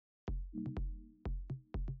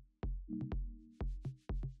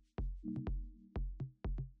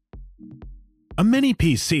A mini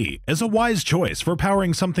PC is a wise choice for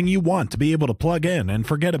powering something you want to be able to plug in and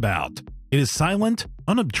forget about. It is silent,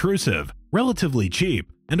 unobtrusive, relatively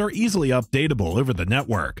cheap, and are easily updatable over the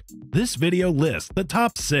network. This video lists the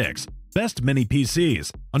top 6 best mini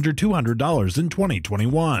PCs under $200 in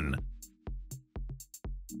 2021.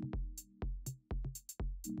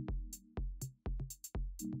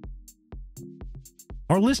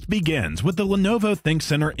 Our list begins with the Lenovo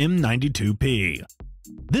ThinkCentre M92p.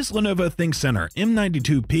 This Lenovo ThinkCentre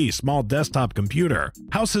M92p small desktop computer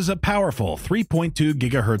houses a powerful 3.2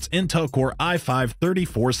 GHz Intel Core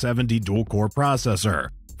i5-3470 dual-core processor,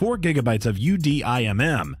 4 GB of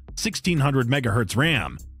UDIMM, 1600 MHz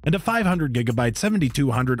RAM, and a 500 GB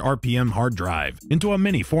 7200 RPM hard drive into a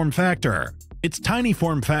mini form factor. Its tiny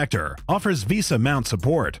form factor offers VESA mount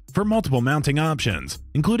support for multiple mounting options,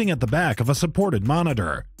 including at the back of a supported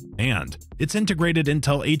monitor, and its integrated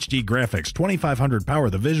Intel HD graphics 2500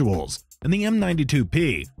 power the visuals, and the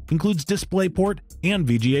M92p includes DisplayPort and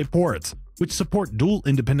VGA ports, which support dual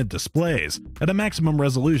independent displays at a maximum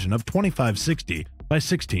resolution of 2560 by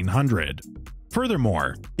 1600.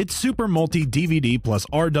 Furthermore, its SuperMulti DVD plus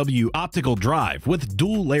RW optical drive with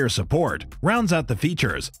dual layer support rounds out the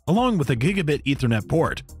features, along with a Gigabit Ethernet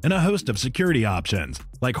port and a host of security options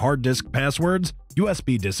like hard disk passwords,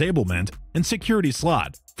 USB disablement, and security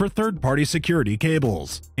slot for third-party security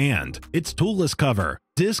cables. And its toolless cover,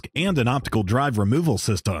 disk, and an optical drive removal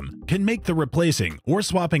system can make the replacing or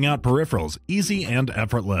swapping out peripherals easy and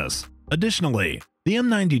effortless. Additionally, the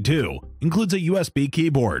M92 includes a USB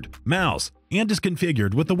keyboard, mouse, and is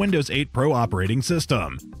configured with the Windows 8 Pro operating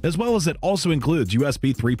system, as well as it also includes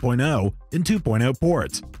USB 3.0 and 2.0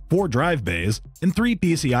 ports, 4 drive bays, and 3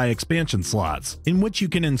 PCI expansion slots, in which you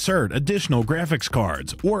can insert additional graphics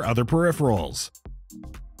cards or other peripherals.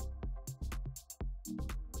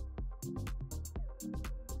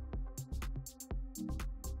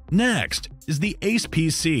 Next is the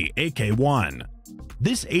ACEPC AK1.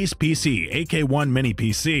 This ACEPC AK1 mini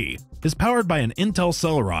PC is powered by an Intel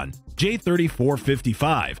Celeron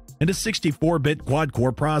J3455 and a 64-bit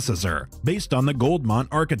quad-core processor based on the Goldmont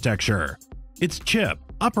architecture. Its chip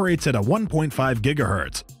operates at a 1.5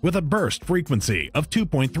 GHz with a burst frequency of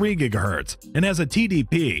 2.3 GHz and has a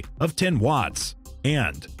TDP of 10 watts.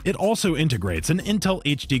 And it also integrates an Intel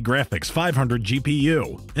HD Graphics 500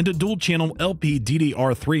 GPU and a dual-channel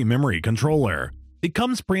LPDDR3 memory controller. It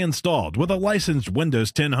comes pre-installed with a licensed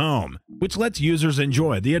Windows 10 Home, which lets users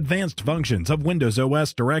enjoy the advanced functions of Windows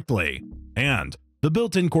OS directly. And the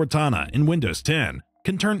built-in Cortana in Windows 10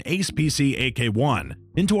 can turn ACEPC AK1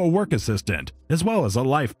 into a work assistant as well as a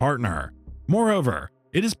life partner. Moreover,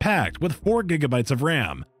 it is packed with 4 GB of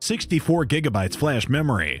RAM, 64 GB flash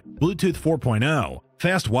memory, Bluetooth 4.0,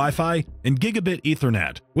 fast Wi-Fi, and Gigabit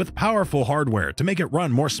Ethernet with powerful hardware to make it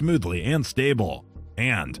run more smoothly and stable.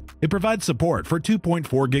 And it provides support for 2.4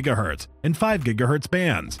 GHz and 5 GHz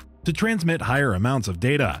bands to transmit higher amounts of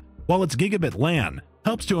data, while its Gigabit LAN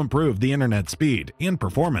helps to improve the internet speed and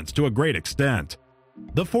performance to a great extent.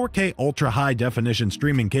 The 4K ultra high definition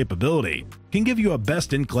streaming capability can give you a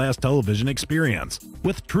best-in-class television experience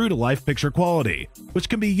with true-to-life picture quality, which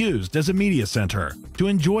can be used as a media center to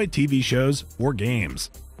enjoy TV shows or games.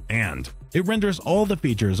 And it renders all the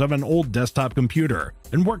features of an old desktop computer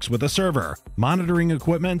and works with a server, monitoring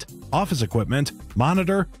equipment, office equipment,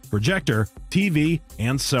 monitor, projector, TV,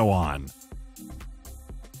 and so on.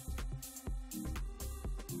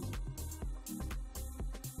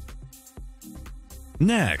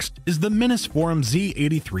 Next is the MINISFORUM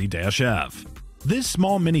Z83-F. This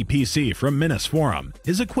small mini PC from MINISFORUM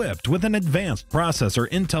is equipped with an advanced processor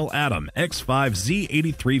Intel Atom X5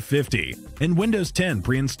 Z8350 and Windows 10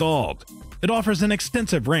 pre-installed. It offers an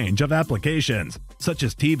extensive range of applications such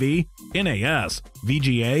as TV, NAS,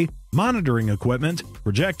 VGA, monitoring equipment,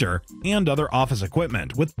 projector, and other office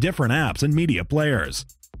equipment with different apps and media players.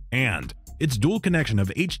 And its dual connection of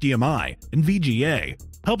HDMI and VGA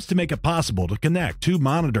helps to make it possible to connect 2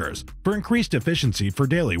 monitors for increased efficiency for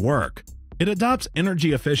daily work. It adopts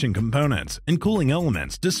energy-efficient components and cooling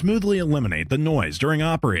elements to smoothly eliminate the noise during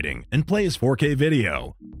operating and plays 4K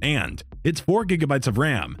video. And its 4 GB of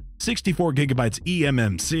RAM, 64 GB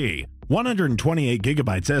eMMC, 128 GB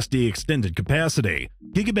SD extended capacity,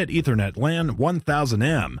 Gigabit Ethernet LAN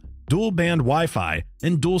 1000M, dual-band Wi-Fi,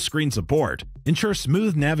 and dual-screen support ensure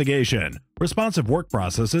smooth navigation, responsive work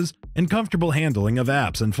processes, and comfortable handling of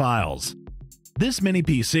apps and files. This mini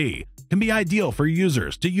PC can be ideal for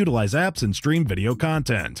users to utilize apps and stream video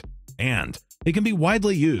content, and it can be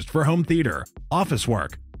widely used for home theater, office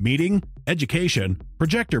work, meeting, education,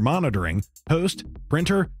 projector monitoring, host,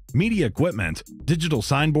 printer, media equipment, digital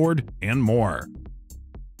signboard, and more.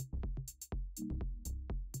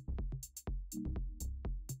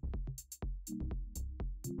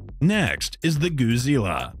 Next is the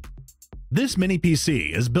GUZILA. This mini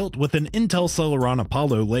PC is built with an Intel Celeron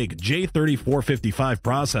Apollo Lake J3455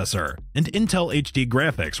 processor and Intel HD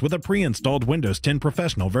graphics with a pre-installed Windows 10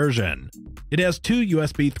 Professional version. It has two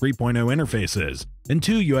USB 3.0 interfaces and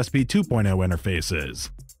two USB 2.0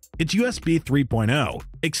 interfaces. Its USB 3.0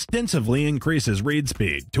 extensively increases read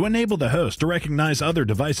speed to enable the host to recognize other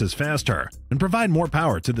devices faster and provide more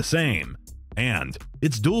power to the same. And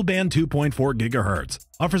its dual-band 2.4 GHz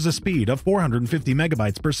offers a speed of 450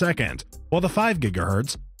 MB per second, while the 5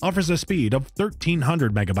 GHz offers a speed of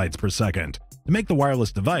 1300 MB per second to make the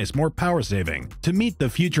wireless device more power-saving to meet the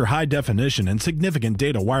future high-definition and significant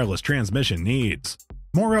data wireless transmission needs.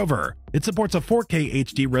 Moreover, it supports a 4K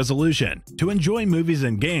HD resolution to enjoy movies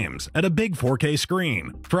and games at a big 4K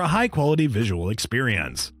screen for a high-quality visual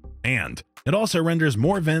experience. And it also renders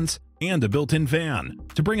more vents and a built-in fan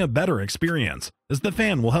to bring a better experience, as the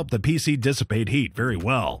fan will help the PC dissipate heat very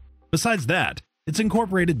well. Besides that, its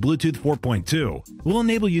incorporated Bluetooth 4.2 will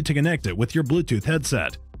enable you to connect it with your Bluetooth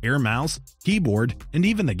headset, Air mouse, keyboard, and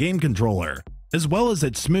even the game controller, as well as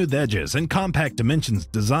its smooth edges and compact dimensions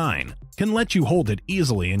design can let you hold it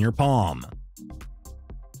easily in your palm.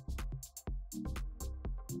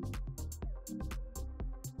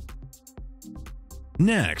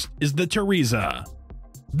 Next is the Terryza.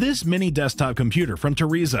 This mini desktop computer from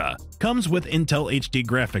Terryza comes with Intel HD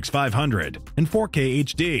Graphics 500 and 4K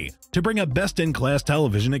HD to bring a best-in-class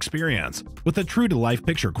television experience with a true-to-life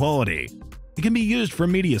picture quality. It can be used for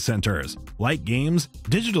media centers, light games,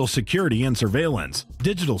 digital security and surveillance,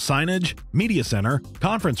 digital signage, media center,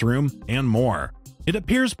 conference room, and more. It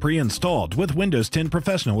appears pre-installed with Windows 10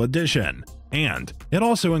 Professional Edition, and it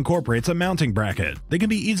also incorporates a mounting bracket that can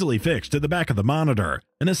be easily fixed to the back of the monitor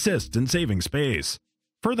and assists in saving space.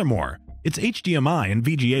 Furthermore, its HDMI and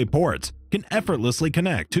VGA ports can effortlessly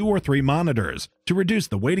connect 2 or 3 monitors to reduce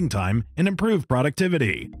the waiting time and improve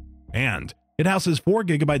productivity. And it houses 4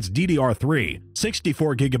 GB DDR3,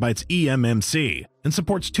 64 GB eMMC, and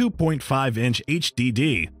supports 2.5-inch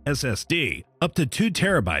HDD SSD up to 2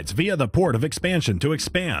 TB via the port of expansion to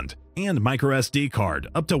expand, and microSD card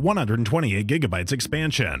up to 128 GB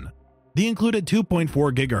expansion. The included 2.4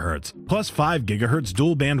 GHz plus 5 GHz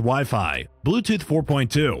dual-band Wi-Fi, Bluetooth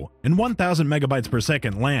 4.2, and 1000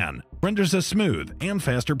 MB/s LAN renders a smooth and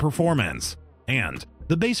faster performance. And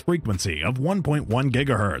the base frequency of 1.1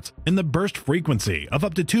 GHz and the burst frequency of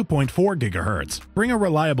up to 2.4 GHz bring a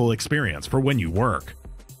reliable experience for when you work.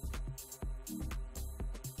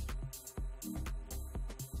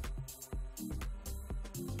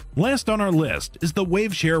 Last on our list is the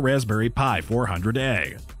Waveshare Raspberry Pi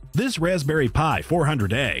 400A. This Raspberry Pi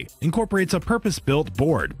 400A incorporates a purpose-built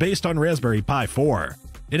board based on Raspberry Pi 4.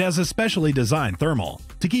 It has a specially designed thermal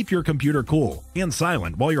to keep your computer cool and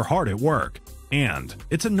silent while you're hard at work. And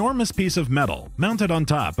its enormous piece of metal mounted on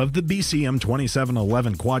top of the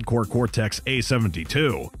BCM2711 quad-core Cortex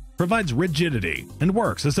A72 provides rigidity and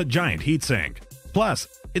works as a giant heatsink. Plus,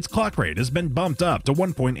 its clock rate has been bumped up to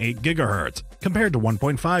 1.8 GHz compared to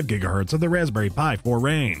 1.5 GHz of the Raspberry Pi 4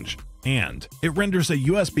 range. And it renders a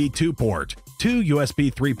USB 2 port, 2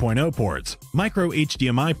 USB 3.0 ports, micro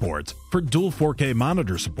HDMI ports for dual 4K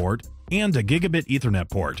monitor support, and a Gigabit Ethernet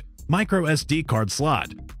port, micro SD card slot,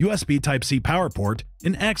 USB Type-C power port,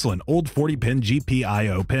 and excellent old 40-pin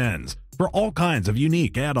GPIO pins for all kinds of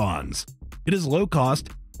unique add-ons. It is low-cost,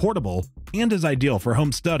 portable, and is ideal for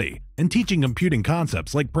home study and teaching computing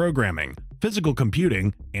concepts like programming, physical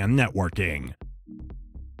computing, and networking.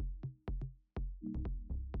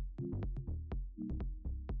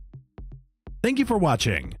 Thank you for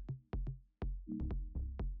watching.